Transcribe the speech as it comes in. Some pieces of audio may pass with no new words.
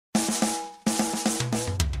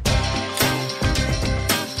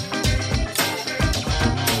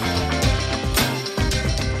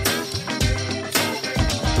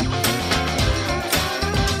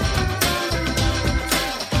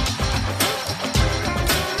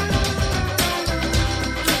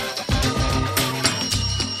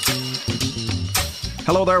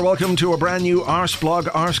Hello there, welcome to a brand new Arseblog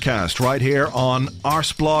Arsecast right here on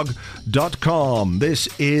arseblog.com. This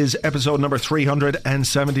is episode number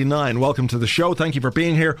 379. Welcome to the show. Thank you for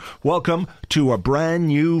being here. Welcome to a brand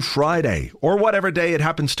new Friday, or whatever day it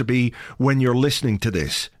happens to be when you're listening to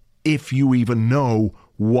this, if you even know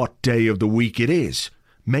what day of the week it is.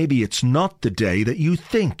 Maybe it's not the day that you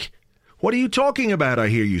think. What are you talking about, I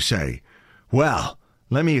hear you say? Well,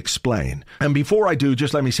 let me explain. And before I do,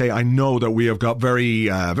 just let me say I know that we have got very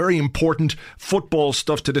important football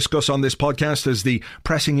stuff to discuss on this podcast as the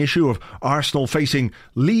pressing issue of Arsenal facing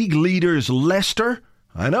league leaders Leicester.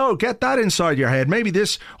 I know, get that inside your head. Maybe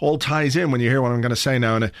this all ties in when you hear what I'm going to say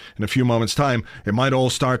now in a few moments' time. It might all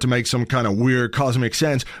start to make some kind of weird cosmic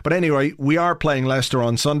sense. But anyway, we are playing Leicester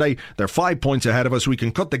on Sunday. They're 5 points ahead of us. We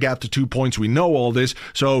can cut the gap to 2 points. We know all this.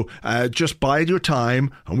 So just bide your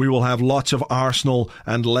time and we will have lots of Arsenal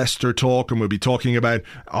and Leicester talk. And we'll be talking about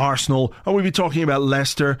Arsenal, or we'll be talking about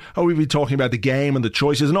Leicester, or we'll be talking about the game and the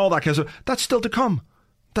choices and all that kind of stuff. That's still to come.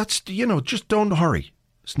 That's, just don't hurry.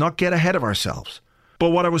 Let's not get ahead of ourselves. But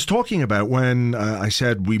what I was talking about when I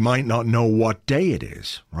said we might not know what day it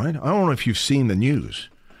is, right? I don't know if you've seen the news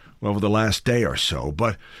over the last day or so,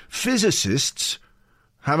 but physicists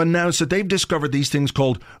have announced that they've discovered these things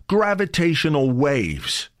called gravitational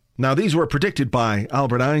waves. Now, these were predicted by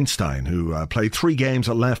Albert Einstein, who played 3 games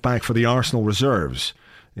at left back for the Arsenal reserves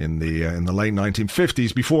in the late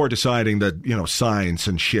 1950s before deciding that, science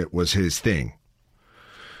and shit was his thing.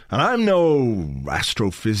 And I'm no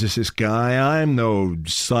astrophysicist guy, I'm no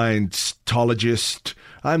Scientologist,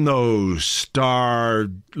 I'm no star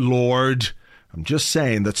lord. I'm just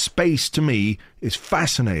saying that space to me is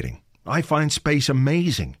fascinating. I find space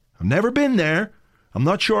amazing. I've never been there. I'm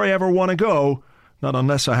not sure I ever want to go, not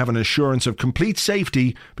unless I have an assurance of complete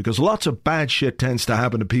safety, because lots of bad shit tends to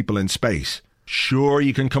happen to people in space. Sure,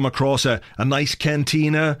 you can come across a nice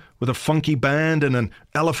cantina with a funky band and an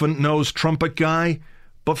elephant-nosed trumpet guy.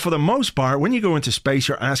 But for the most part, when you go into space,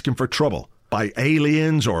 you're asking for trouble by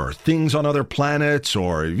aliens or things on other planets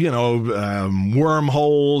or,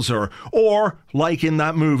 wormholes or like in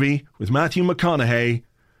that movie with Matthew McConaughey,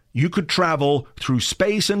 you could travel through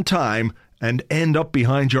space and time and end up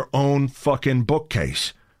behind your own fucking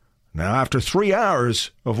bookcase. Now, after 3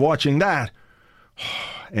 hours of watching that,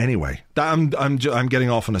 anyway, I'm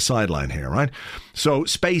getting off on a sideline here, right? So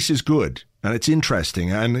space is good. And it's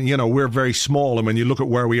interesting. And, we're very small. And when you look at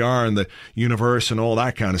where we are in the universe and all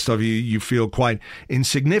that kind of stuff, you feel quite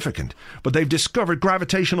insignificant. But they've discovered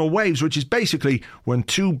gravitational waves, which is basically when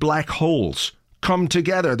 2 black holes come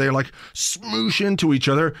together. They like smoosh into each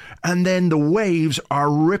other. And then the waves are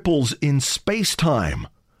ripples in space-time.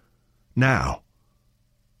 Now,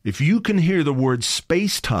 if you can hear the word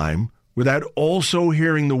space-time without also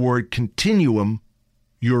hearing the word continuum,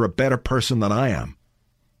 you're a better person than I am.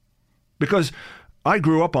 Because I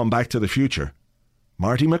grew up on Back to the Future.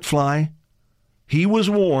 Marty McFly, he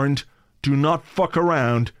was warned, do not fuck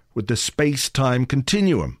around with the space-time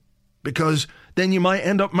continuum. Because then you might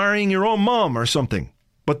end up marrying your own mom or something.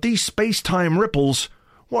 But these space-time ripples,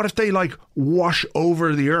 what if they wash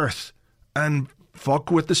over the Earth and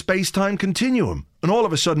fuck with the space-time continuum? And all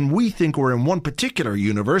of a sudden we think we're in one particular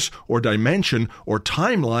universe or dimension or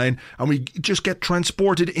timeline and we just get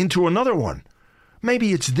transported into another one.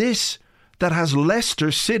 Maybe it's this that has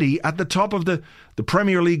Leicester City at the top of the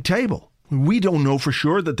Premier League table. We don't know for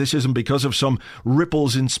sure that this isn't because of some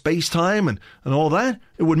ripples in space-time and all that.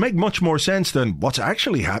 It would make much more sense than what's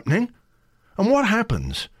actually happening. And what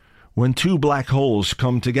happens when 2 black holes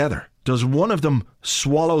come together? Does one of them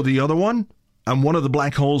swallow the other one and one of the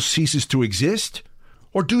black holes ceases to exist?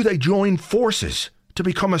 Or do they join forces to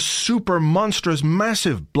become a super monstrous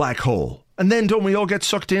massive black hole? And then don't we all get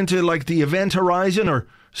sucked into the event horizon or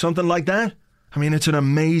something like that? I mean, it's an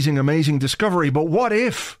amazing, amazing discovery. But what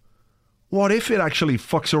if it actually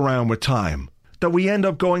fucks around with time? That we end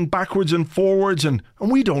up going backwards and forwards and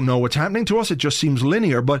we don't know what's happening to us. It just seems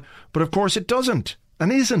linear. But of course it doesn't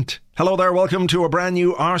and isn't. Hello there. Welcome to a brand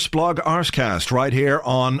new Arseblog Arsecast right here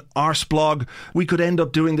on Arseblog. We could end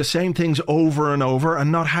up doing the same things over and over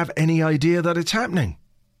and not have any idea that it's happening.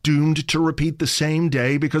 Doomed to repeat the same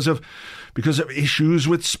day because of issues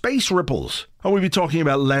with space ripples. Or we'll be talking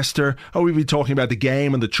about Leicester, or we'll be talking about the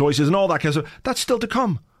game and the choices and all that kind of stuff. That's still to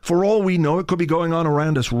come. For all we know, it could be going on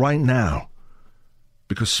around us right now.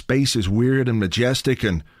 Because space is weird and majestic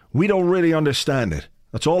and we don't really understand it.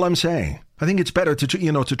 That's all I'm saying. I think it's better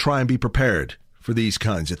to try and be prepared for these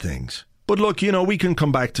kinds of things. But look, we can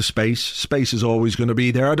come back to space. Space is always going to be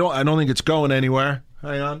there. I don't think it's going anywhere.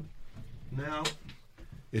 Hang on. No.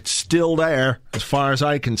 It's still there, as far as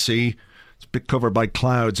I can see. It's a bit covered by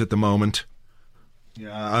clouds at the moment.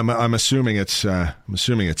 Yeah, I'm assuming it's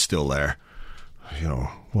still there. You know,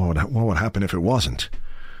 what would happen if it wasn't?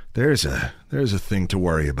 There's a thing to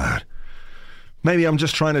worry about. Maybe I'm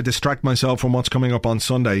just trying to distract myself from what's coming up on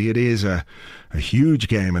Sunday. It is a huge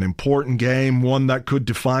game, an important game, one that could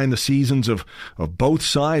define the seasons of both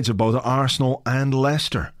sides, of both Arsenal and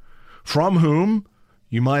Leicester, from whom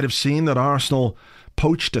you might have seen that Arsenal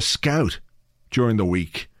poached a scout during the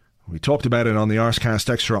week. We talked about it on the Arsecast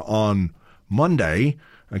Extra on Monday,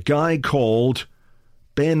 a guy called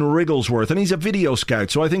Ben Wrigglesworth, and he's a video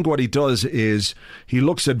scout. So I think what he does is he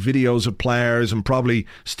looks at videos of players and probably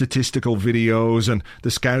statistical videos, and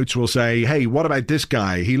the scouts will say, hey, what about this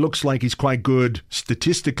guy? He looks like he's quite good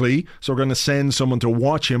statistically, so we're going to send someone to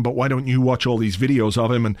watch him, but why don't you watch all these videos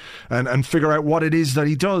of him and figure out what it is that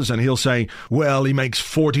he does? And he'll say, well, he makes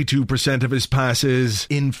 42% of his passes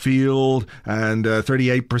infield and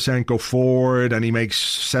 38% go forward, and he makes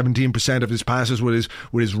 17% of his passes with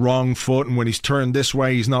his wrong foot, and when he's turned this way,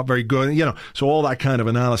 he's not very good, you know, so all that kind of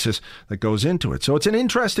analysis that goes into it. So it's an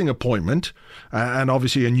interesting appointment, and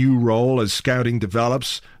obviously a new role as scouting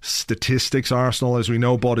develops. Statistics, Arsenal, as we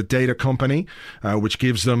know, bought a data company which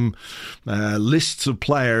gives them lists of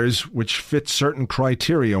players which fit certain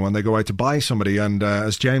criteria when they go out to buy somebody. And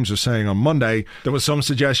as James was saying on Monday, there was some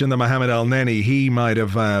suggestion that Mohamed El Neni, he might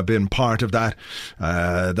have been part of that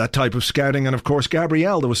type of scouting. And of course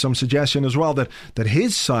Gabriel, there was some suggestion as well that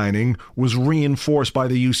his signing was reinforced by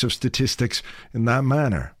the use of statistics in that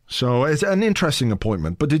manner. So it's an interesting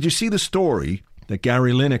appointment. But did you see the story that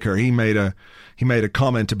Gary Lineker, he made a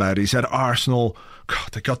comment about it? He said Arsenal, God,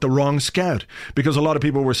 they got the wrong scout, because a lot of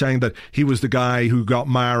people were saying that he was the guy who got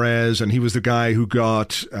Mahrez, and he was the guy who got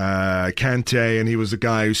Kante, and he was the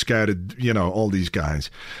guy who scouted, you know, all these guys.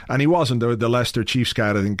 And he wasn't. The Leicester chief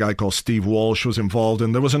scout, I think a guy called Steve Walsh, was involved,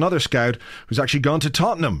 and there was another scout who's actually gone to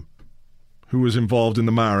Tottenham who was involved in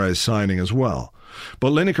the Mahrez signing as well. But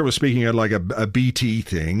Lineker was speaking at like a BT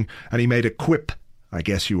thing, and he made a quip, I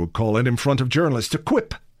guess you would call it, in front of journalists. A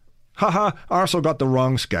quip. Ha, Arsenal got the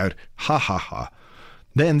wrong scout. Ha.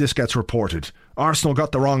 Then this gets reported. Arsenal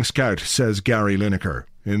got the wrong scout, says Gary Lineker,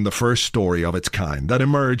 in the first story of its kind that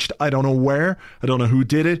emerged. I don't know where, I don't know who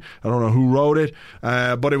did it, I don't know who wrote it,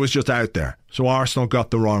 but it was just out there. So Arsenal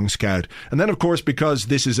got the wrong scout. And then, of course, because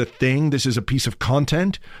this is a thing, this is a piece of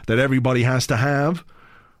content that everybody has to have,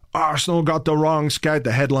 Arsenal got the wrong scout.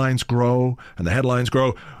 The headlines grow, and the headlines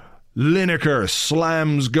grow. Lineker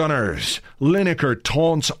slams Gunners. Lineker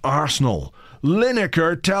taunts Arsenal.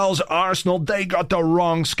 Lineker tells Arsenal they got the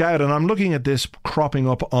wrong scout. And I'm looking at this cropping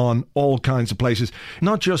up on all kinds of places.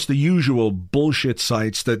 Not just the usual bullshit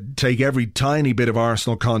sites that take every tiny bit of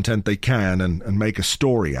Arsenal content they can and make a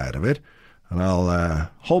story out of it. And I'll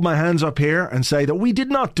hold my hands up here and say that we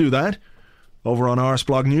did not do that over on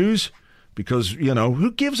Arsblog News. Because, you know,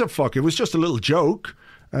 who gives a fuck? It was just a little joke.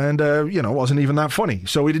 And, you know, it wasn't even that funny.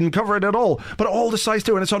 So we didn't cover it at all. But all the sites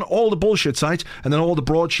do. And it's on all the bullshit sites. And then all the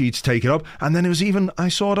broadsheets take it up. And then it was even, I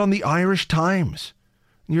saw it on the Irish Times.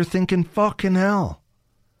 And you're thinking, fucking hell.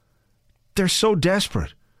 They're so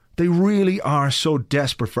desperate. They really are so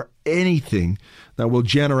desperate for anything that will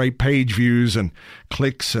generate page views and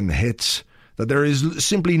clicks and hits, that there is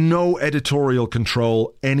simply no editorial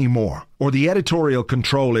control anymore. Or the editorial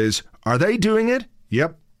control is, are they doing it?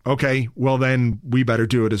 Yep. Okay, well then we better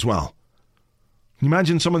do it as well.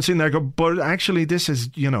 Imagine someone sitting there go, but actually this is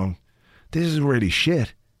really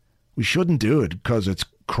shit. We shouldn't do it because it's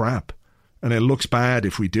crap. And it looks bad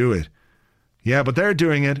if we do it. Yeah, but they're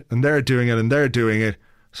doing it, and they're doing it, and they're doing it.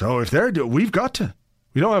 So if they're doing it, we've got to.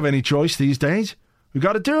 We don't have any choice these days. We've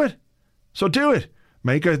got to do it. So do it.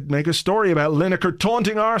 Make a story about Lineker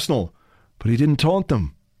taunting Arsenal. But he didn't taunt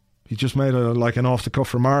them. He just made an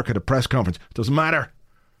off-the-cuff remark at a press conference. Doesn't matter.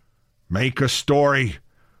 Make a story.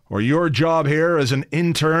 Or your job here as an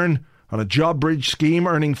intern on a job bridge scheme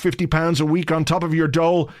earning £50 a week on top of your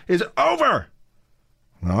dole is over.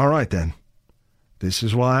 All right then. This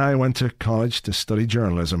is why I went to college to study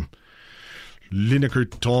journalism. Lineker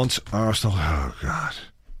taunts Arsenal. Oh, God.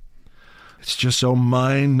 It's just so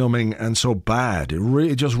mind-numbing and so bad.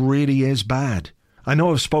 It just really is bad. I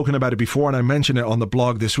know I've spoken about it before, and I mentioned it on the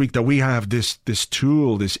blog this week, that we have this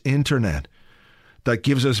tool, this internet, that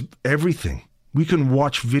gives us everything. We can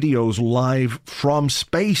watch videos live from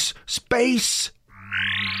space. Space!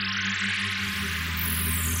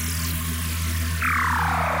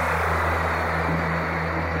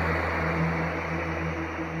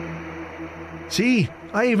 See,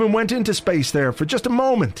 I even went into space there for just a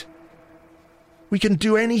moment. We can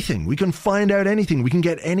do anything. We can find out anything. We can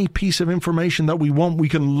get any piece of information that we want. We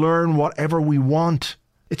can learn whatever we want.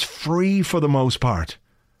 It's free for the most part.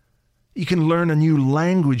 You can learn a new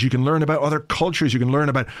language. You can learn about other cultures. You can learn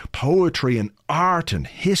about poetry and art and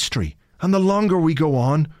history. And the longer we go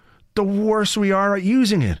on, the worse we are at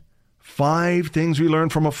using it. 5 things we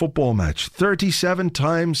learned from a football match. 37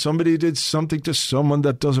 times somebody did something to someone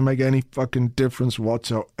that doesn't make any fucking difference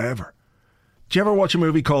whatsoever. Did you ever watch a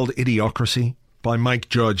movie called Idiocracy by Mike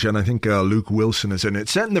Judge? And I think Luke Wilson is in it.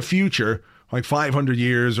 It's set in the future, like 500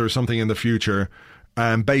 years or something in the future.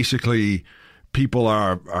 And basically, people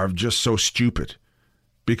are just so stupid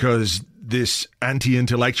because this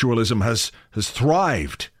anti-intellectualism has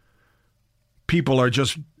thrived. People are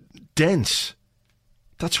just dense.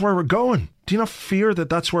 That's where we're going. Do you not fear that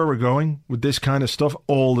that's where we're going with this kind of stuff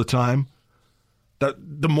all the time? That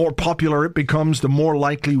the more popular it becomes, the more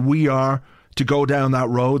likely we are to go down that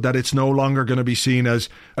road, that it's no longer going to be seen as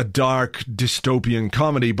a dark dystopian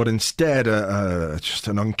comedy, but instead just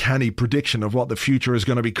an uncanny prediction of what the future is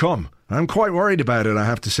going to become. I'm quite worried about it, I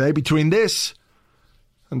have to say. Between this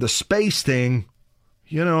and the space thing,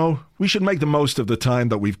 you know, we should make the most of the time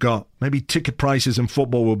that we've got. Maybe ticket prices in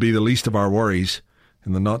football will be the least of our worries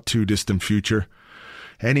in the not too distant future.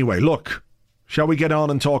 Anyway, look, shall we get on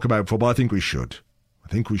and talk about football? I think we should.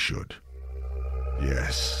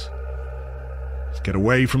 Yes. Let's get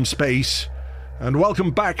away from space. And welcome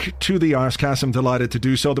back to the Arsecast. I'm delighted to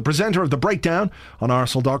do so. The presenter of The Breakdown on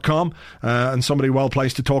Arsenal.com and somebody well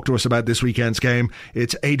placed to talk to us about this weekend's game.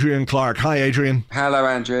 It's Adrian Clarke. Hi, Adrian. Hello,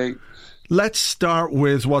 Andrew. Let's start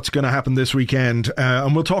with what's going to happen this weekend,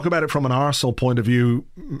 and we'll talk about it from an Arsenal point of view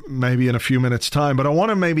maybe in a few minutes' time. But I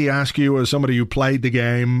want to maybe ask you, as somebody who played the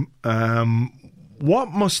game,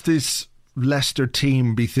 what must this Leicester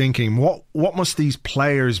team be thinking? What must these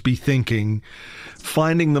players be thinking,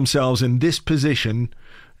 finding themselves in this position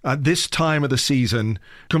at this time of the season,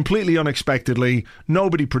 completely unexpectedly?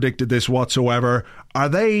 Nobody predicted this whatsoever. Are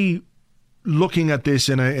they looking at this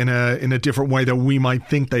in a different way that we might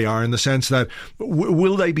think they are, in the sense that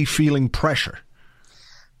will they be feeling pressure?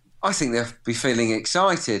 I think they'll be feeling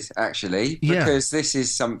excited, actually, because this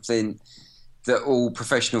is something that all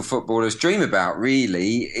professional footballers dream about,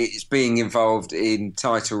 really. It's being involved in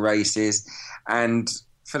title races, and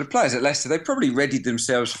for the players at Leicester, they probably readied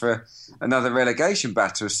themselves for another relegation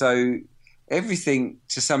battle. So everything,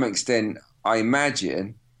 to some extent, I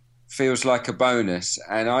imagine, feels like a bonus.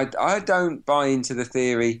 And I don't buy into the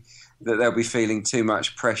theory that they'll be feeling too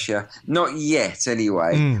much pressure. Not yet,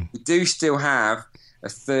 anyway. We do still have a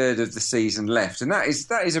third of the season left. And that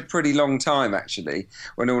is a pretty long time, actually,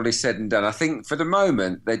 when all is said and done. I think for the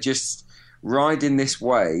moment, they're just riding this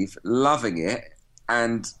wave, loving it,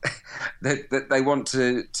 and that they want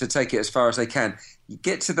to take it as far as they can. You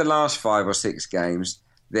get to the last 5 or 6 games,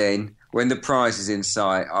 then when the prize is in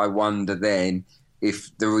sight, I wonder then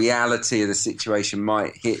if the reality of the situation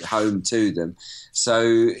might hit home to them. So,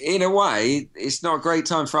 in a way, it's not a great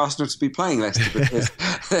time for Arsenal to be playing Leicester, because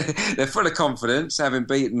they're full of confidence, having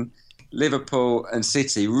beaten Liverpool and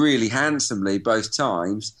City really handsomely both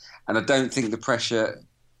times, and I don't think the pressure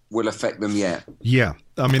will affect them yet. Yeah,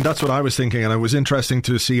 I mean, that's what I was thinking, and it was interesting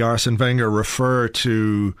to see Arsene Wenger refer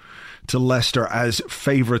to Leicester as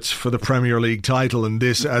favourites for the Premier League title, and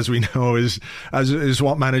this, as we know, is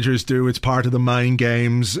what managers do. It's part of the mind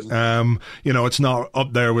games. It's not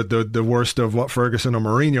up there with the worst of what Ferguson or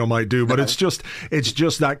Mourinho might do, but it's just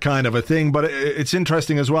that kind of a thing. But it's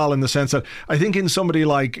interesting as well in the sense that I think in somebody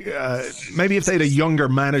like maybe if they had a younger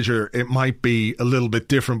manager, it might be a little bit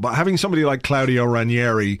different. But having somebody like Claudio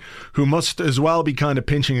Ranieri, who must as well be kind of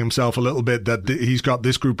pinching himself a little bit that he's got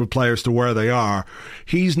this group of players to where they are,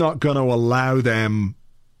 he's not going to allow them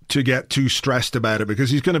to get too stressed about it, because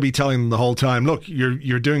he's going to be telling them the whole time, look,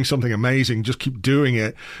 you're doing something amazing, just keep doing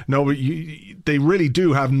it. No, but they really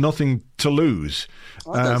do have nothing to lose.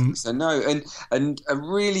 I don't think so, no. And a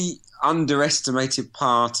really underestimated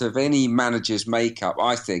part of any manager's makeup,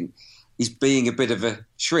 I think, is being a bit of a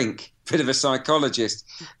shrink, a bit of a psychologist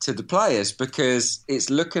to the players, because it's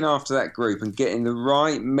looking after that group and getting the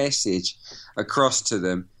right message across to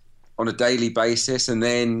them on a daily basis, and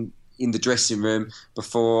then in the dressing room,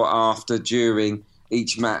 before, after, during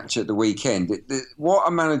each match at the weekend. What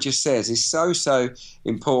a manager says is so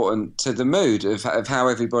important to the mood of how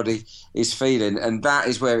everybody is feeling, and that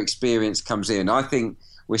is where experience comes in. I think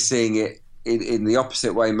we're seeing it in the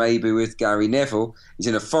opposite way, maybe with Gary Neville. He's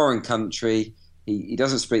in a foreign country, he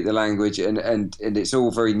doesn't speak the language, and it's all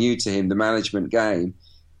very new to him, the management game.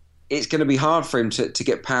 It's going to be hard for him to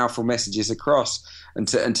get powerful messages across and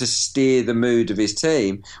to steer the mood of his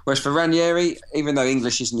team. Whereas for Ranieri, even though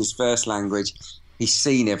English isn't his first language, he's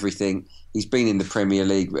seen everything. He's been in the Premier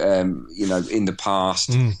League, in the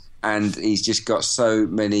past. and he's just got so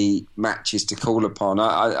many matches to call upon.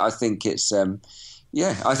 I think it's...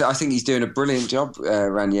 I think he's doing a brilliant job,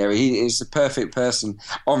 Ranieri. He is the perfect person,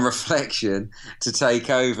 on reflection, to take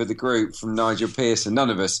over the group from Nigel Pearson. None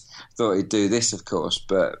of us thought he'd do this, of course,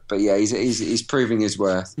 but yeah, he's proving his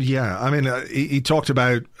worth. Yeah, I mean, he talked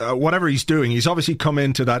about whatever he's doing. He's obviously come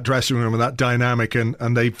into that dressing room with that dynamic,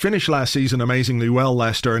 and they finished last season amazingly well,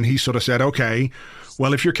 Leicester, and he sort of said, okay,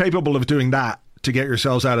 well, if you're capable of doing that to get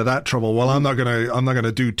yourselves out of that trouble, well, I'm not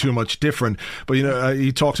gonna do too much different. But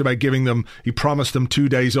he talks about he promised them 2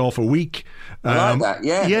 days off a week. I like that.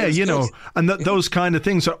 Yeah, and those kind of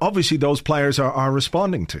things are obviously those players are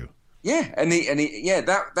responding to. Yeah, and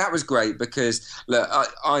that was great, because look,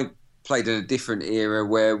 I played in a different era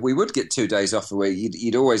where we would get 2 days off a week.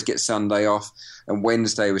 You'd always get Sunday off, and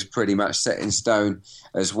Wednesday was pretty much set in stone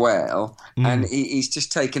as well. And he's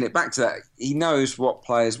just taken it back to that. He knows what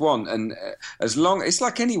players want, and it's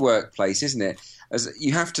like any workplace, isn't it? As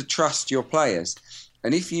you have to trust your players,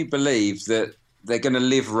 and if you believe that they're going to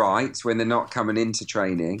live right when they're not coming into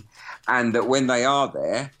training, and that when they are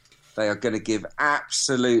there, they are going to give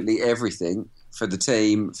absolutely everything for the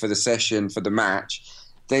team, for the session, for the match,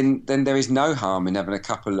 then there is no harm in having a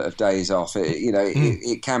couple of days off.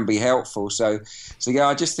 It can be helpful. So yeah,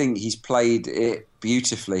 I just think he's played it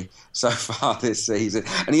beautifully so far this season.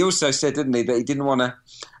 And he also said, didn't he, that he didn't want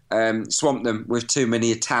to swamp them with too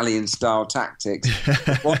many Italian-style tactics.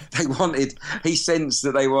 He sensed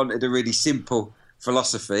that they wanted a really simple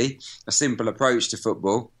philosophy, a simple approach to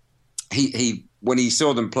football. He when he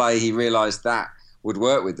saw them play, he realised that would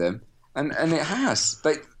work with them, and it has.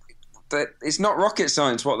 It's not rocket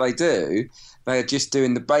science what they do. They are just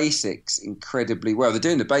doing the basics incredibly well. They're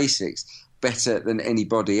doing the basics better than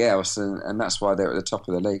anybody else, and that's why they're at the top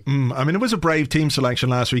of the league. I mean, it was a brave team selection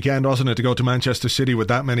last weekend, wasn't it, to go to Manchester City with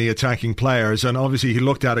that many attacking players, and obviously he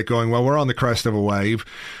looked at it going, well, we're on the crest of a wave,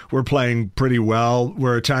 we're playing pretty well,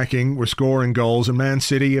 we're attacking, we're scoring goals, and Man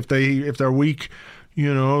City, if they're weak,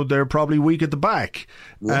 they're probably weak at the back.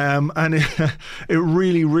 Yeah. And it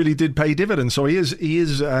really, really did pay dividends. So he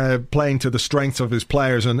is playing to the strengths of his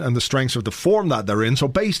players and the strengths of the form that they're in. So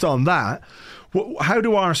based on that, how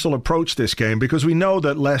do Arsenal approach this game? Because we know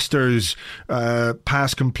that Leicester's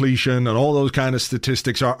pass completion and all those kind of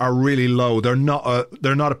statistics are really low. They're not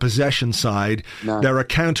a possession side. No. They're a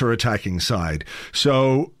counter-attacking side.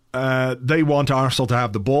 So they want Arsenal to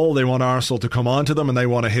have the ball. They want Arsenal to come onto them, and they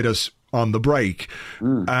want to hit us on the break.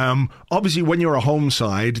 Obviously, when you're a home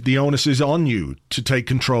side, the onus is on you to take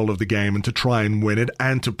control of the game and to try and win it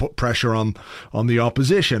and to put pressure on the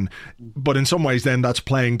opposition. But in some ways, then that's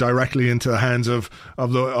playing directly into the hands of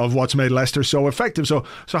what's made Leicester so effective. So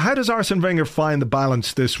how does Arsene Wenger find the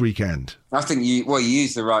balance this weekend? I think you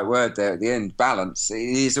used the right word there at the end. Balance. It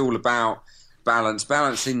is all about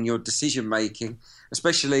balance in your decision making,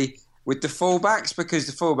 especially with the fullbacks, because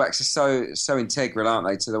the fullbacks are so integral, aren't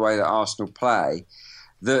they, to the way that Arsenal play,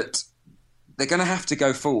 that they're going to have to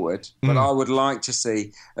go forward. But I would like to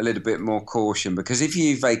see a little bit more caution, because if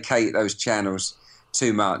you vacate those channels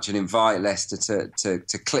too much and invite Leicester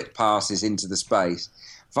to clip passes into the space,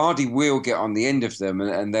 Vardy will get on the end of them,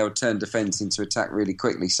 and they'll turn defence into attack really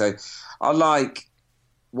quickly. So I like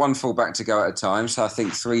one fullback to go at a time. So I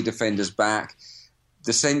think 3 defenders back.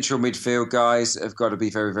 The central midfield guys have got to be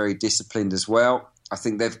very, very disciplined as well. I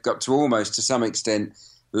think they've got to almost, to some extent,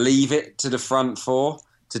 leave it to the front 4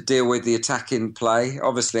 to deal with the attacking play.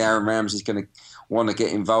 Obviously, Aaron Ramsey's going to want to get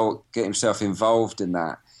himself involved in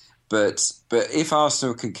that. But if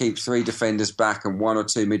Arsenal can keep 3 defenders back and 1 or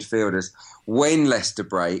 2 midfielders, when Leicester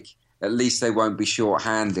break, at least they won't be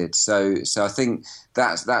short-handed. So I think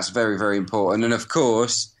that's very, very important. And of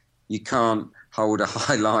course, you can't hold a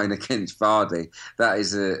high line against Vardy. That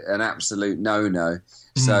is an absolute no-no.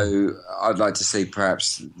 So I'd like to see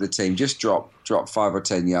perhaps the team just drop 5 or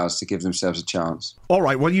 10 yards to give themselves a chance. All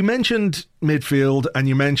right, well, you mentioned midfield and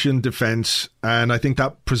you mentioned defence, and I think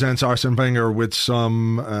that presents Arsene Wenger with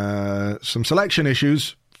some selection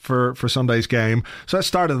issues for Sunday's game. So let's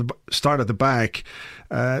start at the back.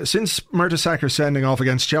 Since Mertesacker sending off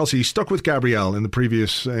against Chelsea, he stuck with Gabriel in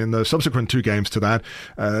the subsequent 2 games to that.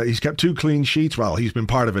 He's kept 2 clean sheets. Well, he's been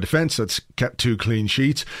part of a defence that's kept 2 clean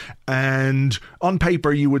sheets. And on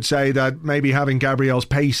paper, you would say that maybe having Gabriel's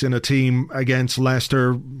pace in a team against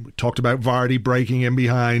Leicester, we talked about Vardy breaking in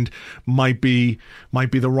behind, might be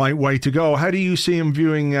the right way to go. How do you see him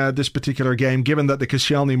viewing this particular game, given that the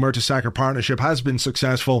Koscielny-Mertesacker partnership has been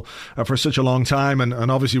successful for such a long time,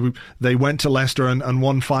 and obviously they went to Leicester and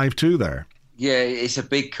won 5-2 there? Yeah, it's a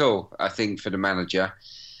big call, I think, for the manager.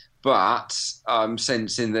 But I'm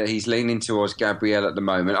sensing that he's leaning towards Gabriel at the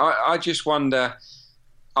moment. I just wonder,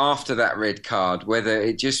 after that red card, whether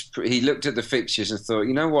he looked at the fixtures and thought,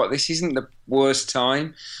 you know what, this isn't the worst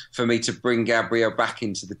time for me to bring Gabriel back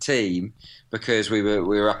into the team, because we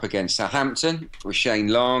were up against Southampton with Shane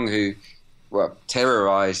Long, who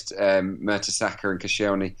terrorised Mertesacker and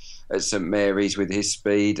Koscielny at St Mary's with his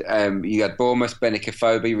speed. You had Bournemouth, Benik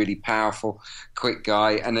Afobe, really powerful, quick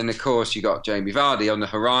guy, and then of course you got Jamie Vardy on the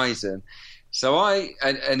horizon. So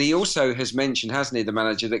and he also has mentioned, hasn't he, the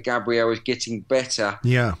manager, that Gabriel is getting better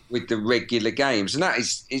with the regular games, and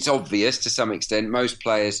it's obvious to some extent. Most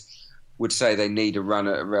players would say they need a run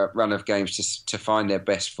of games to find their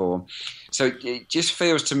best form. So it just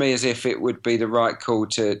feels to me as if it would be the right call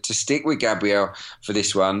to stick with Gabriel for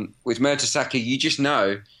this one. With Mertesacker, you just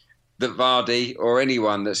know that Vardy or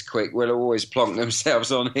anyone that's quick will always plonk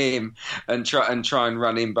themselves on him and try and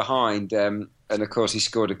run in behind. And of course, he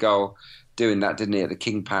scored a goal doing that, didn't he, at the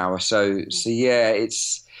King Power? So yeah,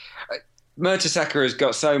 it's Mertesacker has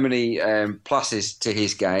got so many pluses to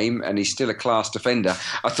his game, and he's still a class defender.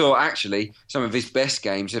 I thought actually some of his best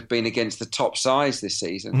games have been against the top sides this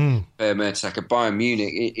season. Mertesacker, Bayern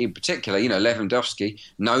Munich in particular. You know, Lewandowski,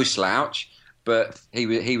 no slouch, but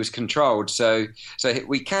he was controlled. So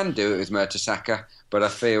we can do it with Mertesacker. But I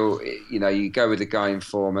feel, you go with the guy in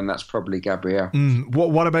form, and that's probably Gabriel.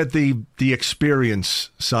 What about the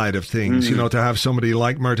experience side of things? To have somebody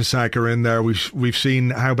like Mertesacker in there, we've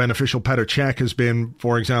seen how beneficial Petr Cech has been,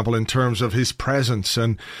 for example, in terms of his presence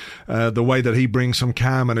and the way that he brings some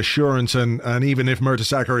calm and assurance. And even if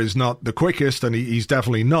Mertesacker is not the quickest, and he's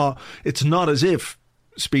definitely not, it's not as if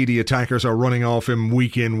speedy attackers are running off him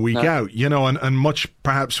week in, week out, and much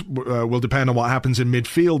perhaps will depend on what happens in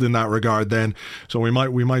midfield in that regard then. So we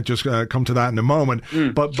might just come to that in a moment.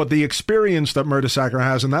 But the experience that Mertesacker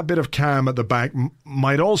has and that bit of calm at the back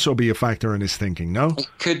might also be a factor in his thinking, no? It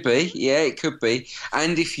could be, yeah, it could be.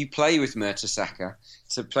 And if you play with Mertesacker,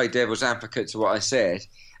 to play devil's advocate to what I said,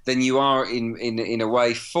 then you are in a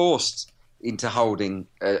way forced into holding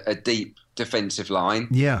a deep defensive line,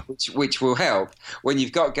 which will help. When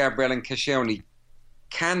you've got Gabriel and Koscielny,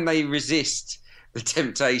 can they resist the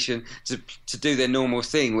temptation to do their normal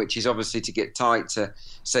thing, which is obviously to get tight to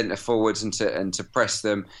centre forwards and to press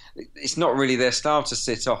them? It's not really their style to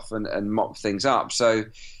sit off and mop things up. So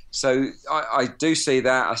I do see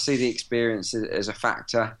that. I see the experience as a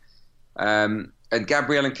factor. And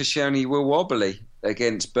Gabriel and Koscielny were wobbly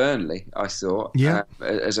against Burnley, I thought,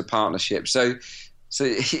 as a partnership. So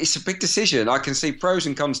it's a big decision. I can see pros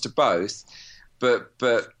and cons to both, but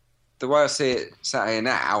the way I see it sat here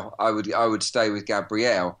now, I would stay with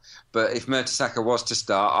Gabriel. But if Mertesacker was to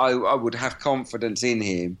start, I would have confidence in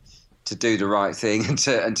him to do the right thing and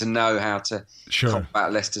to know how to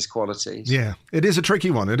combat Leicester's qualities. Yeah, it is a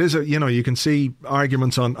tricky one. It is you can see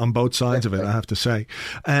arguments on both sides of it, I have to say.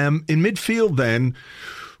 In midfield then,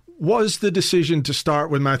 was the decision to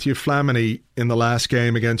start with Matthew Flamini in the last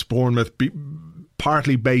game against Bournemouth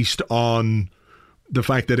partly based on the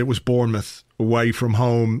fact that it was Bournemouth away from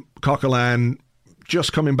home? Coquelin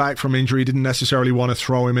just coming back from injury, didn't necessarily want to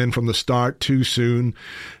throw him in from the start too soon,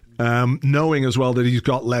 knowing as well that he's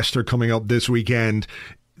got Leicester coming up this weekend.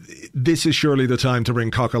 This is surely the time to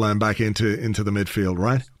bring Coquelin back into the midfield,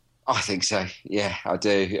 right? I think so, yeah, I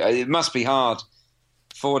do. It must be hard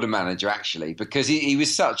for the manager, actually, because he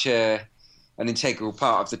was such an integral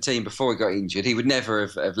part of the team before he got injured. He would never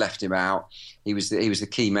have left him out. He was the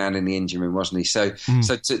key man in the engine room, wasn't he? So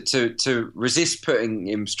to resist putting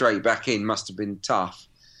him straight back in must have been tough.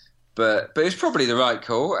 But it was probably the right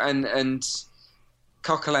call. And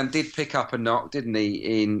Coquelin did pick up a knock, didn't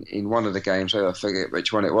he, in one of the games? I forget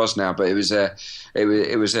which one it was now, but it was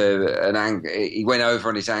an ankle. He went over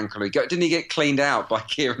on his ankle. Didn't he get cleaned out by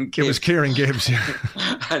Kieran Gibbs? It was Kieran Gibbs, yeah.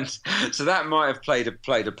 And so that might have played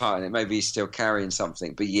a part in it. Maybe he's still carrying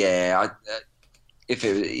something. But yeah,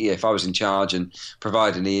 if I was in charge and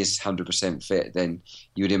providing he is 100% fit, then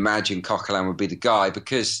you would imagine Coquelin would be the guy,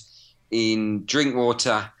 because in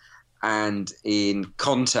Drinkwater and in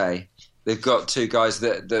Conte, they've got two guys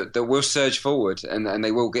that will surge forward and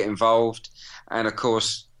they will get involved. And of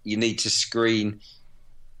course, you need to screen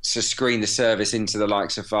the service into the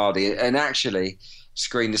likes of Vardy and actually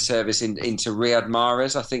screen the service into Riyad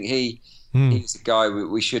Mahrez. I think he's a guy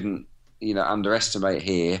we shouldn't underestimate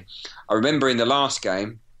here. I remember in the last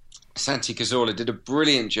game, Santi Cazorla did a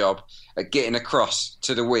brilliant job at getting across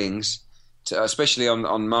to the wings, especially on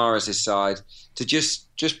Mahrez's side, to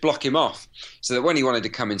just block him off, so that when he wanted to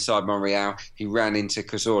come inside Monreal, he ran into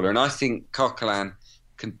Cazorla. And I think Coquelin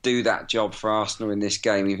can do that job for Arsenal in this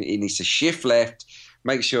game. He needs to shift left,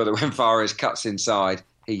 make sure that when Mahrez cuts inside,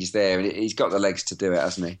 he's there, and he's got the legs to do it,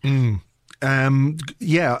 hasn't he?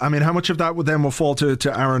 Yeah, I mean, how much of that would then will fall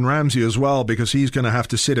to Aaron Ramsey as well, because he's going to have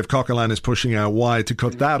to sit if Coquelin is pushing out wide to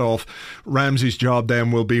cut that off. Ramsey's job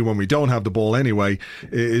then will be, when we don't have the ball anyway,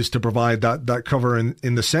 is to provide that cover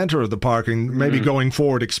in the centre of the park, and maybe going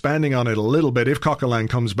forward, expanding on it a little bit if Coquelin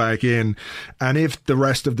comes back in, and if the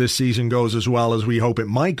rest of this season goes as well as we hope it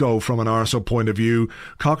might go from an Arsenal point of view,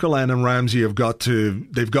 Coquelin and Ramsey they've got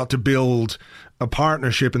to build a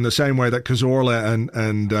partnership in the same way that Cazorla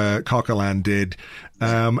and Coquelin did,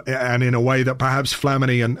 and in a way that perhaps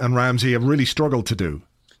Flamini and Ramsey have really struggled to do.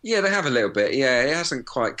 Yeah, they have a little bit. Yeah, it hasn't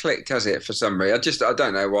quite clicked, has it? For some reason, I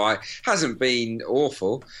don't know why. It hasn't been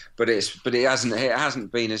awful, but it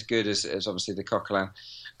hasn't been as good as obviously the Coquelin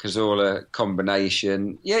Cazorla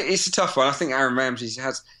combination. Yeah, it's a tough one. I think Aaron Ramsey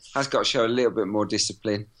has got to show a little bit more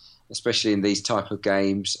discipline, especially in these type of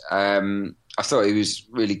games. I thought he was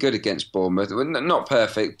really good against Bournemouth. Not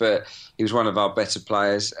perfect, but he was one of our better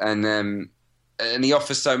players, and he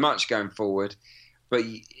offers so much going forward. But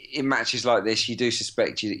in matches like this, you do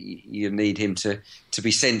suspect you need him to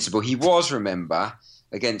be sensible. He was, remember,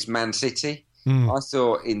 against Man City. I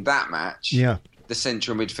thought in that match, the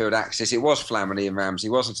central midfield axis, it was Flamini and Ramsey,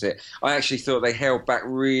 wasn't it? I actually thought they held back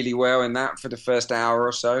really well in that for the first hour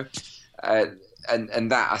or so.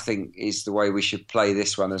 And that, I think, is the way we should play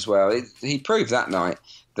this one as well. He proved that night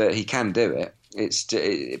that he can do it.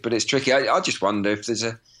 But it's tricky. I just wonder if there's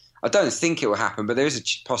I don't think it will happen, but there is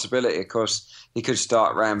a possibility. Of course, he could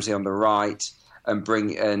start Ramsey on the right and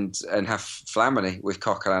bring and have Flamini with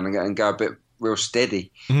Coquelin and go a bit real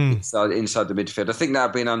steady inside the midfield. I think that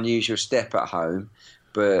would be an unusual step at home,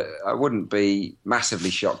 but I wouldn't be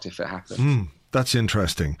massively shocked if it happened. That's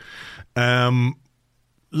interesting.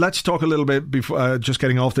 Let's talk a little bit before just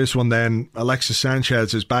getting off this one then. Alexis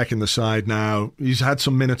Sanchez is back in the side now. He's had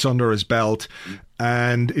some minutes under his belt.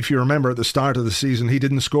 And if you remember at the start of the season, he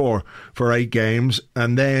didn't score for 8 games.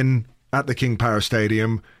 And then at the King Power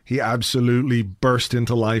Stadium, he absolutely burst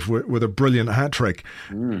into life with a brilliant hat-trick.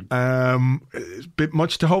 It's a bit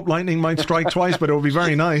much to hope lightning might strike twice, but it would be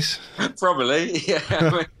very nice. Probably, yeah.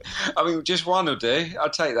 I mean, just one will do. I'll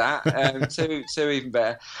take that. Two even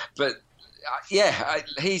better. But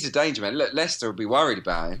he's a danger man. Look, Leicester will be worried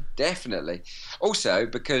about him, definitely. Also,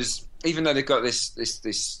 because even though they've got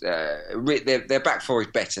their back four is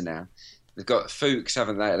better now. They've got Fuchs,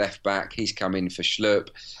 haven't they, at left back? He's come in for Schlupp,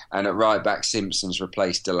 and at right back, Simpson's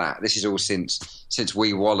replaced Delat. This is all since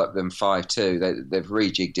we walloped them 5-2. They've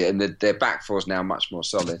rejigged it, and their back four is now much more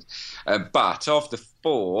solid. But of the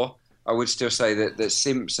 4, I would still say that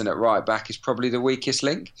Simpson at right back is probably the weakest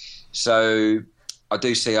link. So I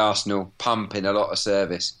do see Arsenal pumping a lot of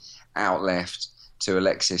service out left to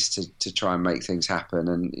Alexis to try and make things happen.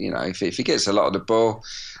 And, you know, if he gets a lot of the ball,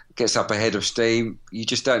 gets up ahead of steam, you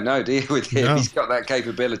just don't know, do you, with him? No. He's got that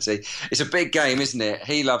capability. It's a big game, isn't it?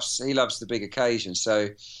 He loves the big occasion. So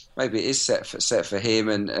maybe it is set for him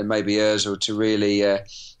and maybe Ozil to really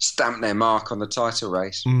stamp their mark on the title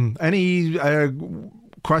race. Any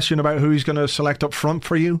question about who he's going to select up front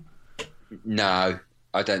for you? No,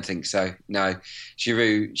 I don't think so. No,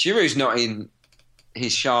 Giroud's not in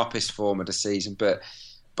his sharpest form of the season, but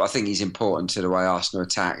I think he's important to the way Arsenal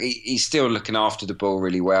attack. He's still looking after the ball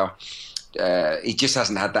really well. He just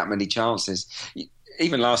hasn't had that many chances.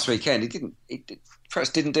 Even last weekend, he perhaps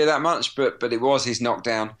didn't do that much, but it was his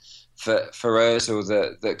knockdown for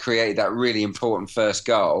Ozil that created that really important first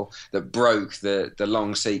goal that broke the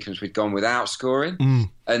long sequence we'd gone without scoring.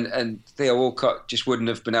 And Theo Walcott just wouldn't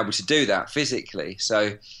have been able to do that physically.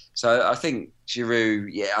 So I think Giroud,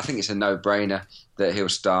 I think it's a no-brainer that he'll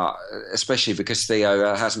start, especially because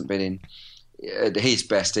Theo hasn't been in his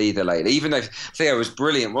best either lately. Even though Theo was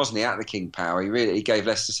brilliant, wasn't he, at the King Power? He gave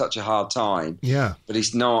Leicester such a hard time. Yeah, but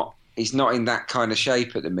he's not in that kind of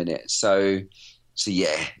shape at the minute. So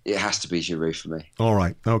yeah, it has to be Giroud for me. All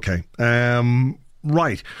right, okay.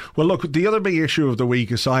 Right. Well, look, the other big issue of the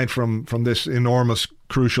week, aside from this enormous,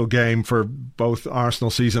 crucial game for both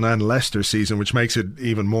Arsenal season and Leicester season, which makes it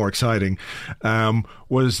even more exciting,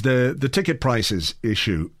 was the ticket prices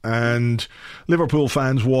issue. And Liverpool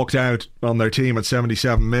fans walked out on their team at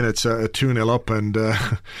 77 minutes, 2-0 up,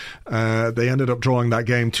 and they ended up drawing that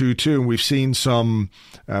game 2-2. And we've seen some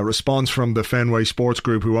response from the Fenway Sports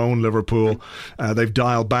Group, who own Liverpool. They've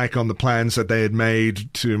dialed back on the plans that they had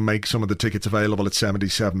made to make some of the tickets available at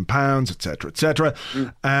 £77, etc., etc.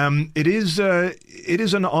 It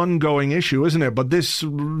is an ongoing issue, isn't it? But this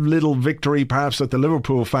little victory, perhaps, that the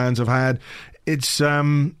Liverpool fans have had, it's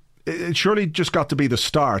surely just got to be the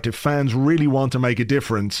start. If fans really want to make a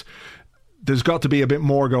difference, there's got to be a bit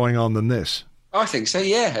more going on than this. I think so,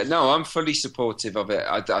 yeah. No, I'm fully supportive of it.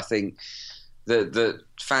 I think the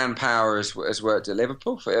fan power has worked at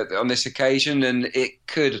Liverpool on this occasion, and it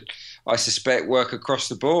could, I suspect, work across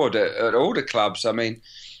the board at all the clubs. I mean,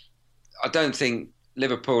 I don't think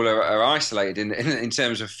Liverpool are isolated in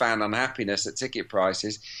terms of fan unhappiness at ticket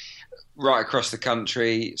prices. Right across the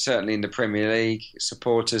country, certainly in the Premier League,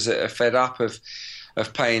 supporters are fed up of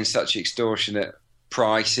paying such extortionate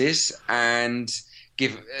prices, and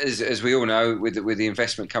as we all know, with the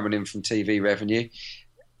investment coming in from TV revenue,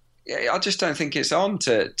 I just don't think it's on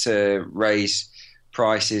to raise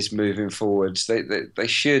prices moving forwards. They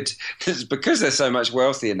should, because they're so much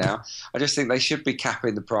wealthier now. I just think they should be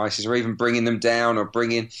capping the prices, or even bringing them down, or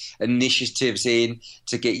bringing initiatives in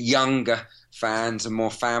to get younger fans and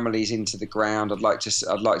more families into the ground. I'd like to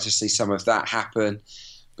see some of that happen,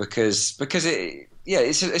 because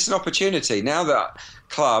it's an opportunity now that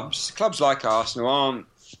clubs like Arsenal aren't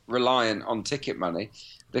reliant on ticket money.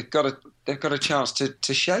 They've got a chance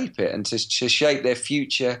to shape it and to shape their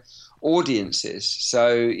future audiences.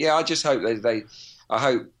 So yeah, I just hope I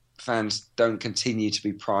hope fans don't continue to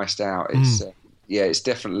be priced out. It's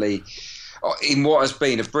definitely, in what has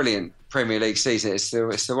been a brilliant Premier League season, it's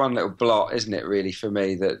the one little blot, isn't it, really, for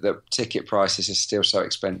me, that the ticket prices are still so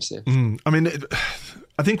expensive. I mean,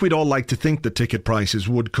 I think we'd all like to think that ticket prices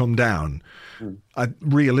would come down.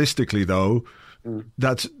 Realistically, though,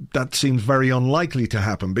 that seems very unlikely to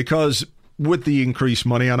happen, because with the increased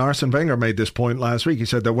money, and Arsene Wenger made this point last week, he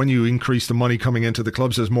said that when you increase the money coming into the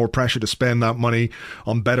clubs, there's more pressure to spend that money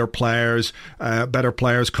on better players. Better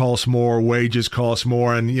players cost more, wages cost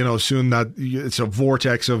more, and soon that it's a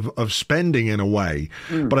vortex of spending in a way.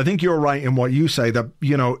 But I think you're right in what you say, that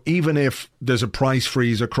even if there's a price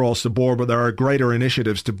freeze across the board, but there are greater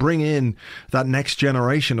initiatives to bring in that next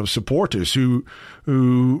generation of supporters who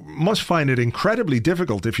must find it incredibly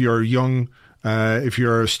difficult if you're young. If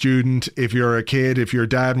you're a student, if you're a kid, if your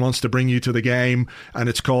dad wants to bring you to the game and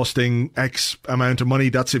it's costing X amount of money,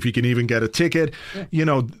 that's if you can even get a ticket.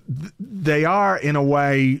 Yeah. They are, in a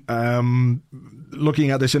way,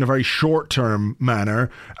 looking at this in a very short-term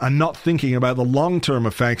manner and not thinking about the long-term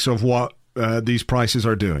effects of what these prices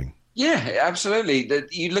are doing. Yeah, absolutely.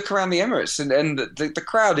 You look around the Emirates and the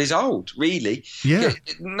crowd is old, really. Yeah.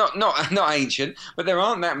 Not ancient, but there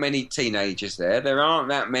aren't that many teenagers there. There aren't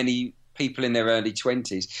that many people in their early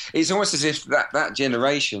 20s. It's almost as if that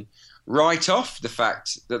generation write off the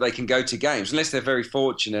fact that they can go to games, unless they're very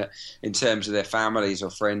fortunate in terms of their families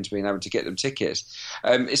or friends being able to get them tickets.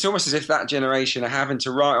 It's almost as if that generation are having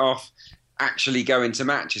to write off actually going to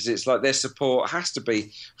matches. It's like their support has to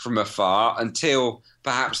be from afar until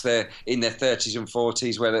perhaps they're in their 30s and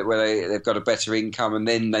 40s where they've got a better income, and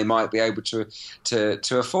then they might be able to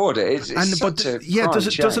afford it.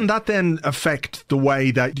 Doesn't that then affect the way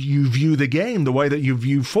that you view the game, the way that you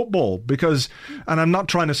view football? Because, and I'm not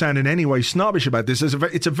trying to sound in any way snobbish about this,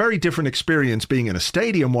 it's a very different experience being in a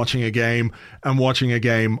stadium watching a game and watching a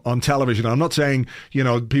game on television. I'm not saying,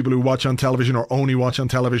 people who watch on television or only watch on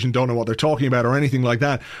television don't know what they're talking about or anything like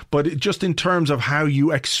that, but just in terms of how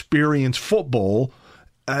you experience football,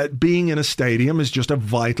 being in a stadium is just a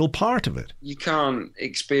vital part of it. You can't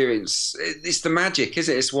experience. It's the magic,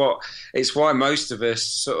 isn't it? It's why most of us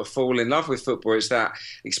sort of fall in love with football. It's that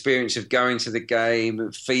experience of going to the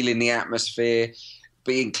game, feeling the atmosphere,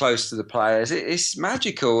 being close to the players. It's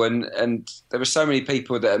magical, and there are so many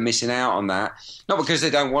people that are missing out on that. Not because they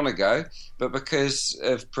don't want to go, but because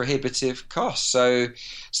of prohibitive costs. So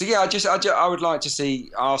yeah, I would like to see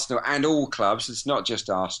Arsenal and all clubs. It's not just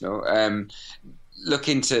Arsenal. Look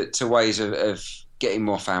into ways of getting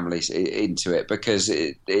more families into it, because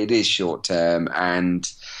it is short term, and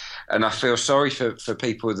I feel sorry for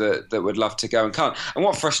people that would love to go and can't. And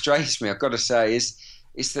what frustrates me, I've got to say, is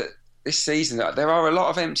that this season there are a lot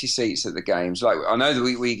of empty seats at the games. Like, I know that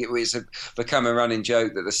it's become a running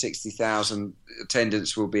joke that the 60,000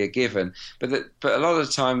 attendance will be a given, but a lot of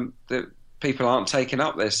the time that people aren't taking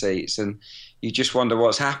up their seats, and you just wonder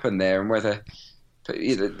what's happened there and whether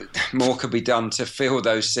more could be done to fill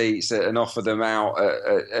those seats and offer them out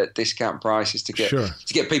at discount prices to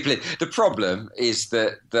get people in. The problem is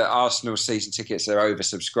that Arsenal season tickets are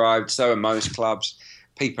oversubscribed. So are most clubs.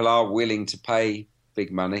 People are willing to pay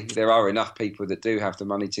big money. There are enough people that do have the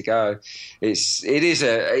money to go. It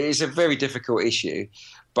is a very difficult issue,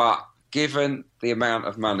 but given the amount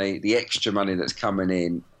of money, the extra money that's coming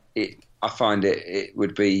in, I find it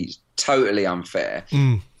would be totally unfair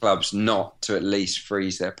clubs not to at least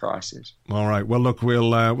freeze their prices. All right. Well, look,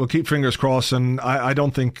 we'll keep fingers crossed, and I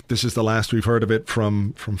don't think this is the last we've heard of it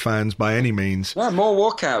from fans by any means. No, more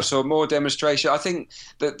walkouts or more demonstration. I think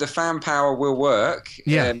that the fan power will work.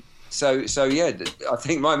 Yeah. So yeah, I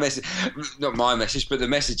think my message, not my message, but the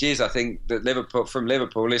message is, I think that from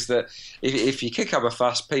Liverpool is that if you kick up a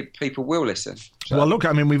fuss, people will listen. So. Well, look,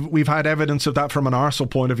 I mean, we've had evidence of that from an Arsenal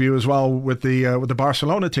point of view as well with the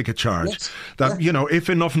Barcelona ticket charge. Yes. That if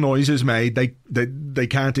enough noise is made, they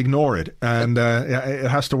can't ignore it, and it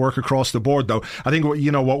has to work across the board. Though I think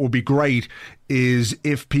what would be great is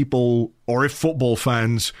if people or if football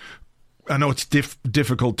fans. I know it's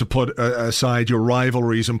difficult to put aside your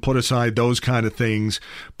rivalries and put aside those kind of things,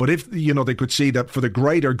 but if they could see that for the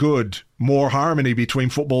greater good, more harmony between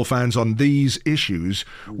football fans on these issues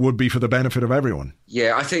would be for the benefit of everyone.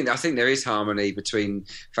 Yeah, I think there is harmony between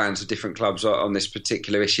fans of different clubs on this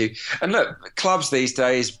particular issue. And look, clubs these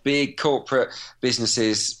days, big corporate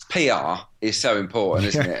businesses, PR is so important,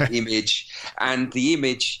 isn't it? Image, and the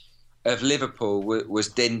image of Liverpool was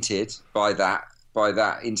dented by that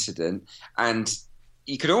incident, and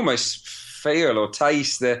you could almost feel or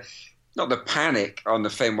taste not the panic on the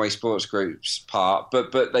Fenway Sports Group's part,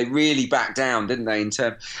 but they really backed down, didn't they,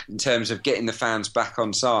 in terms of getting the fans back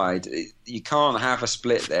on side. You can't have a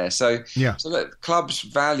split there. So look, clubs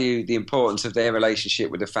value the importance of their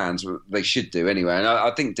relationship with the fans. They should do anyway, and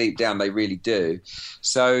I think deep down they really do.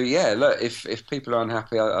 So yeah, look, if people are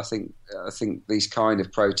unhappy, I think these kind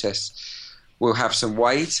of protests will have some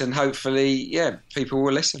weight, and hopefully, people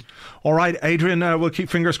will listen. All right, Adrian, we'll keep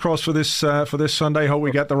fingers crossed for this Sunday. Hope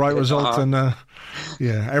we get the right result, and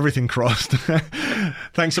everything crossed.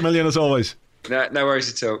 Thanks a million as always. No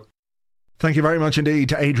worries at all. Thank you very much indeed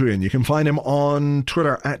to Adrian. You can find him on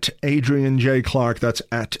Twitter at Adrian J. Clarke. That's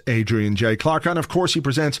at Adrian J. Clarke. And of course, he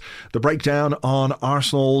presents the breakdown on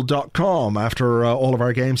Arsenal.com. After all of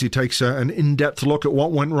our games, he takes an in-depth look at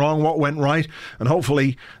what went wrong, what went right. And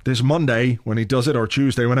hopefully this Monday, when he does it, or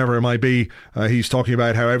Tuesday, whenever it might be, he's talking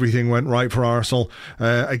about how everything went right for Arsenal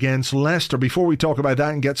against Leicester. Before we talk about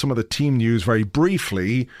that and get some of the team news very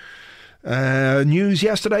briefly, news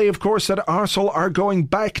yesterday, of course, that Arsenal are going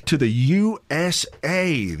back to the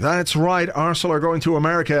USA. That's right, Arsenal are going to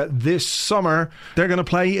America this summer. They're going to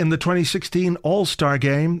play in the 2016 All-Star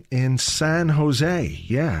Game in San Jose.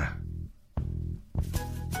 Yeah.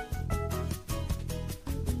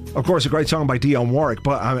 Of course, a great song by Dionne Warwick,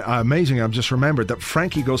 but amazing, I've just remembered that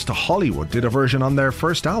Frankie Goes to Hollywood did a version on their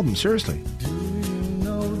first album. Seriously. Do you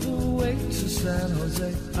know the way to San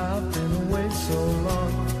Jose? I've been away so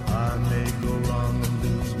long. I may go wrong and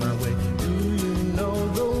lose my way. Do you know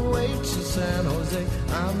the way to San Jose?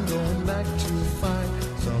 I'm going back to find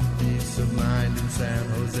some peace of mind in San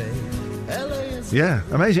Jose. Yeah,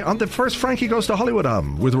 amazing. On the first Frankie Goes to Hollywood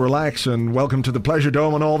album with Relax and Welcome to the Pleasure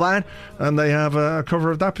Dome and all that, and they have a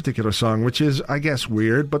cover of that particular song, which is, I guess,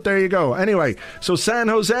 weird, but there you go. Anyway, so San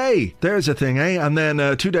Jose, there's a thing, eh? And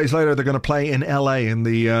then 2 days later, they're going to play in LA in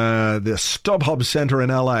the StubHub Center in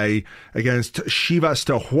LA against Chivas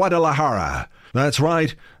de Guadalajara. That's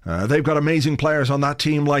right. They've got amazing players on that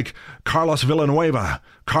team like Carlos Villanueva,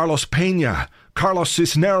 Carlos Peña, Carlos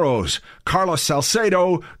Cisneros, Carlos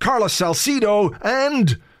Salcedo,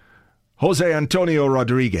 and Jose Antonio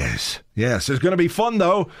Rodriguez. Yes, it's going to be fun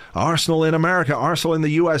though. Arsenal in America, Arsenal in the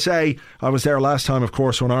USA. I was there last time, of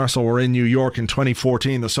course, when Arsenal were in New York in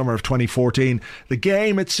 2014, the summer of 2014. The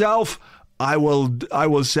game itself, I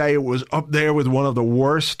will say it was up there with one of the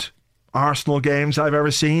worst Arsenal games I've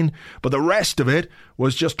ever seen, but the rest of it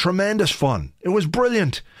was just tremendous fun. It was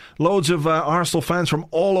brilliant. Loads of Arsenal fans from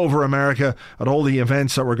all over America at all the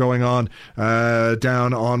events that were going on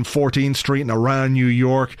down on 14th Street and around New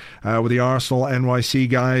York with the Arsenal NYC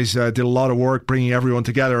guys. Did a lot of work bringing everyone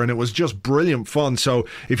together, and it was just brilliant fun. So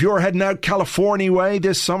if you're heading out California way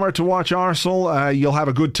this summer to watch Arsenal, you'll have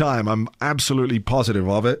a good time. I'm absolutely positive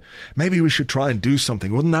of it. Maybe we should try and do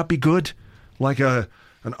something. Wouldn't that be good? Like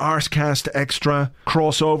an Arsecast extra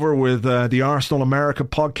crossover with the Arsenal America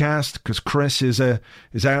podcast, because Chris is out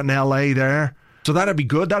in LA there. So that'd be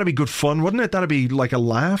good. That'd be good fun, wouldn't it? That'd be like a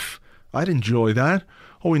laugh. I'd enjoy that.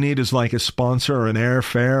 All we need is like a sponsor and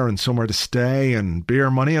airfare and somewhere to stay and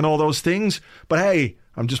beer money and all those things. But hey,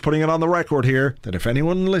 I'm just putting it on the record here that if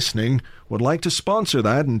anyone listening would like to sponsor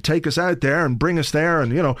that and take us out there and bring us there,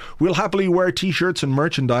 and, we'll happily wear T-shirts and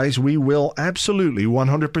merchandise. We will absolutely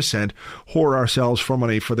 100% whore ourselves for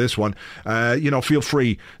money for this one. Feel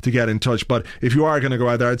free to get in touch. But if you are going to go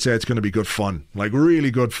out there, I'd say it's going to be good fun, like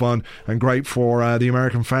really good fun, and great for the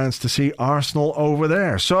American fans to see Arsenal over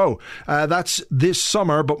there. So that's this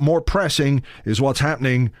summer, but more pressing is what's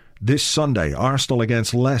happening this Sunday. Arsenal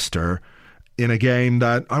against Leicester, in a game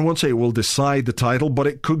that I won't say it will decide the title, but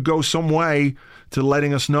it could go some way to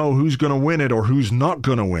letting us know who's going to win it or who's not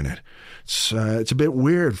going to win it. It's a bit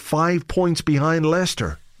weird. 5 points behind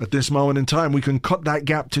Leicester. at this moment in time. We can cut that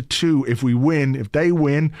gap to 2 if we win. If they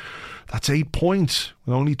win, that's 8 points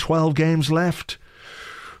with only 12 games left.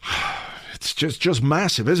 It's just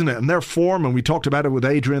massive, isn't it? And their form, and we talked about it with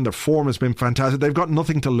Adrian, their form has been fantastic. They've got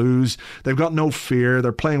nothing to lose. They've got no fear.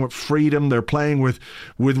 They're playing with freedom. They're playing with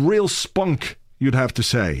real spunk, you'd have to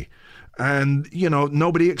say. And, you know,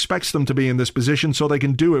 nobody expects them to be in this position, so they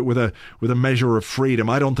can do it with a measure of freedom.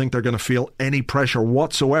 I don't think they're going to feel any pressure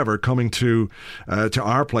whatsoever coming to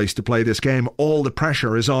our place to play this game. All the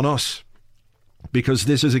pressure is on us, because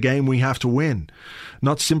this is a game we have to win.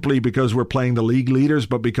 Not simply because we're playing the league leaders,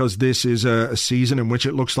 but because this is a season in which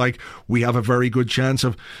it looks like we have a very good chance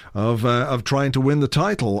of trying to win the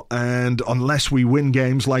title. And unless we win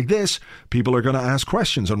games like this, people are going to ask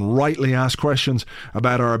questions, and rightly ask questions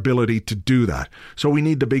about our ability to do that. So we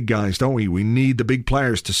need the big guys, don't we? We need the big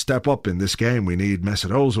players to step up in this game. We need Mesut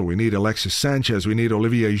Ozil, we need Alexis Sanchez, we need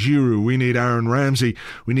Olivier Giroud, we need Aaron Ramsey.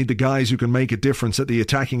 We need the guys who can make a difference at the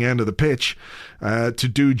attacking end of the pitch to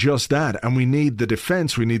do just that. And we need the defence.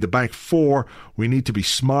 We need the back four. We need to be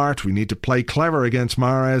smart. We need to play clever against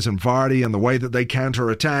Mahrez and Vardy and the way that they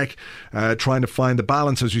counter-attack, trying to find the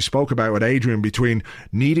balance, as we spoke about with Adrian, between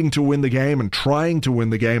needing to win the game and trying to win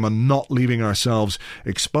the game and not leaving ourselves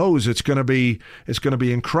exposed. It's going to be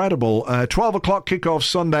incredible. 12 o'clock kickoff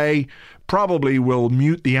Sunday probably will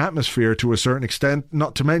mute the atmosphere to a certain extent,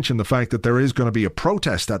 not to mention the fact that there is going to be a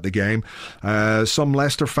protest at the game. Some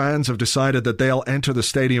Leicester fans have decided that they'll enter the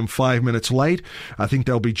stadium 5 minutes late. I think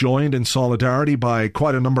they'll be joined in solidarity by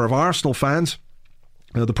quite a number of Arsenal fans.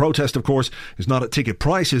 The protest, of course, is not at ticket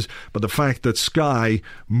prices, but the fact that Sky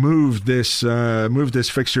moved this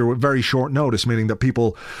fixture with very short notice, meaning that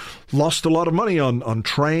people lost a lot of money on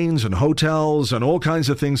trains and hotels and all kinds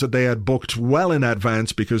of things that they had booked well in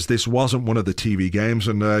advance, because this wasn't one of the TV games.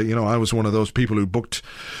 And, I was one of those people who booked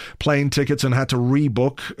plane tickets and had to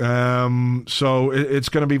rebook. So it's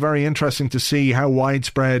going to be very interesting to see how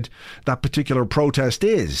widespread that particular protest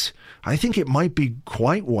is. I think it might be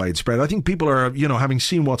quite widespread. I think people are, having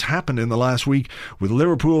seen what's happened in the last week with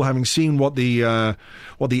Liverpool, having seen what the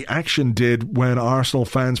action did when Arsenal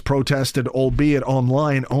fans protested, albeit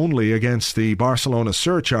online only, against the Barcelona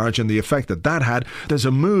surcharge and the effect that had. There's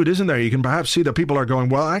a mood, isn't there? You can perhaps see that people are going,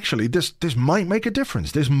 well, actually, this might make a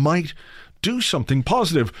difference. This might do something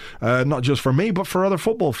positive, not just for me, but for other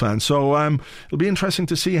football fans. So it'll be interesting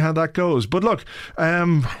to see how that goes. But look,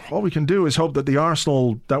 all we can do is hope that the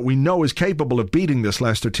Arsenal that we know is capable of beating this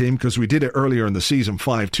Leicester team, because we did it earlier in the season,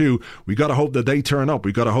 5-2. We got to hope that they turn up.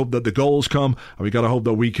 We got to hope that the goals come, and we got to hope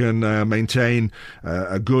that we can maintain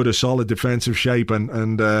a solid defensive shape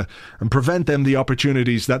and prevent them the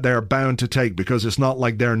opportunities that they're bound to take, because it's not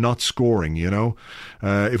like they're not scoring.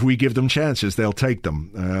 If we give them chances, they'll take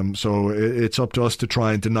them. So it's up to us to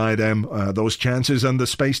try and deny them those chances and the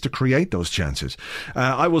space to create those chances.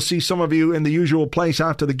 I will see some of you in the usual place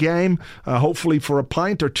after the game, hopefully for a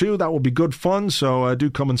pint or two. That will be good fun, so do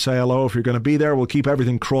come and say hello if you're going to be there. We'll keep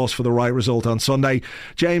everything crossed for the right result on Sunday.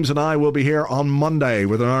 James and I will be here on Monday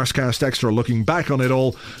with an Arsecast Extra looking back on it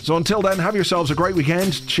all. So until then, have yourselves a great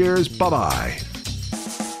weekend. Cheers, bye-bye.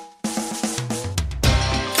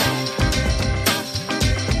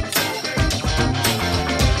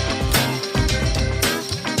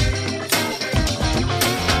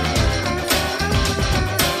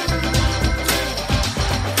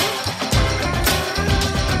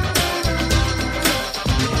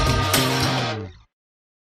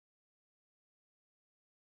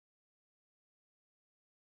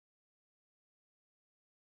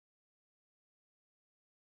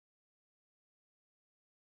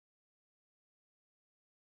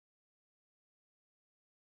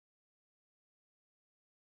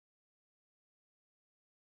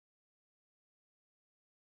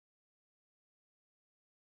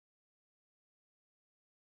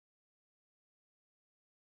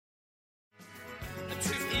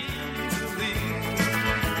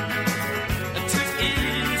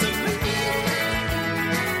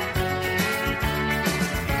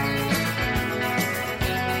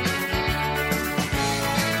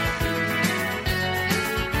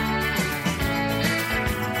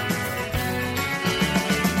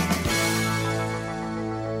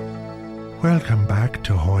 Welcome back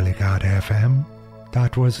to Holy God FM.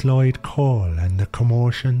 That was Lloyd Cole and the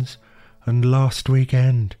Commotions and Lost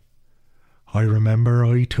Weekend. I remember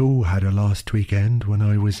I too had a lost weekend when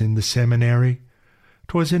I was in the seminary.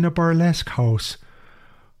 'Twas in a burlesque house.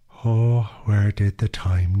 Oh, where did the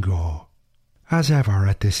time go? As ever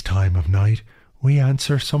at this time of night, we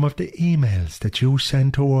answer some of the emails that you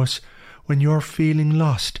send to us when you're feeling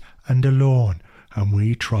lost and alone, and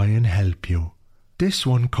we try and help you. This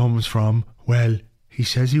one comes from, well, He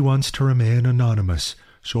says he wants to remain anonymous,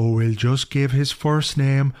 so we'll just give his first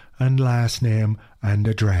name and last name and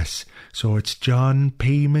address. So it's John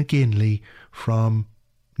P. McGinley from...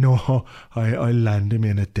 No, I'll land him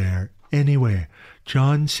in it there. Anyway,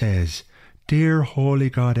 John says, Dear Holy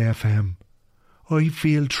God FM, I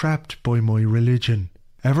feel trapped by my religion.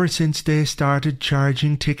 Ever since they started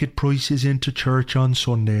charging ticket prices into church on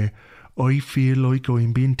Sunday, I feel like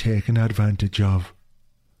I'm being taken advantage of.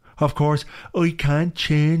 Of course, I can't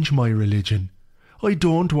change my religion. I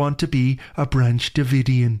don't want to be a Branch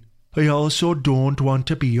Davidian. I also don't want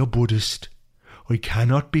to be a Buddhist. I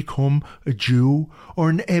cannot become a Jew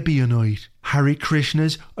or an Ebionite. Hare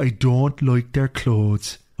Krishnas, I don't like their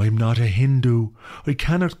clothes. I'm not a Hindu. I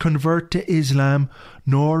cannot convert to Islam,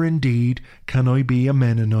 nor indeed can I be a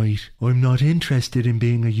Mennonite. I'm not interested in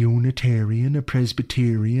being a Unitarian, a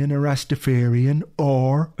Presbyterian, a Rastafarian,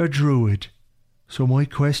 or a Druid. So my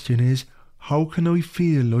question is, how can I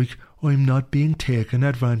feel like I'm not being taken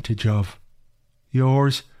advantage of?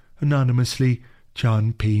 Yours, anonymously,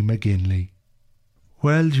 John P. McGinley.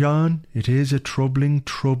 Well, John, it is a troubling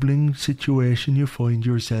situation you find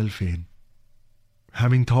yourself in.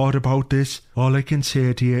 Having thought about this, all I can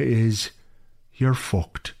say to you is, you're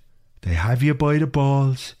fucked. They have you by the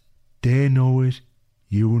balls. They know it.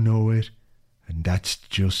 You know it. And that's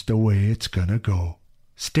just the way it's gonna go.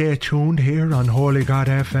 Stay tuned here on Holy God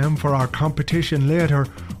FM for our competition later,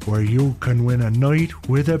 where you can win a night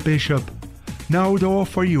with a bishop. Now though,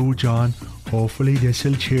 for you, John, hopefully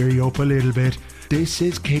this'll cheer you up a little bit. This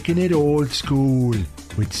is Kicking It Old School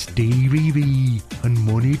with Stevie V and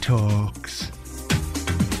Money Talks.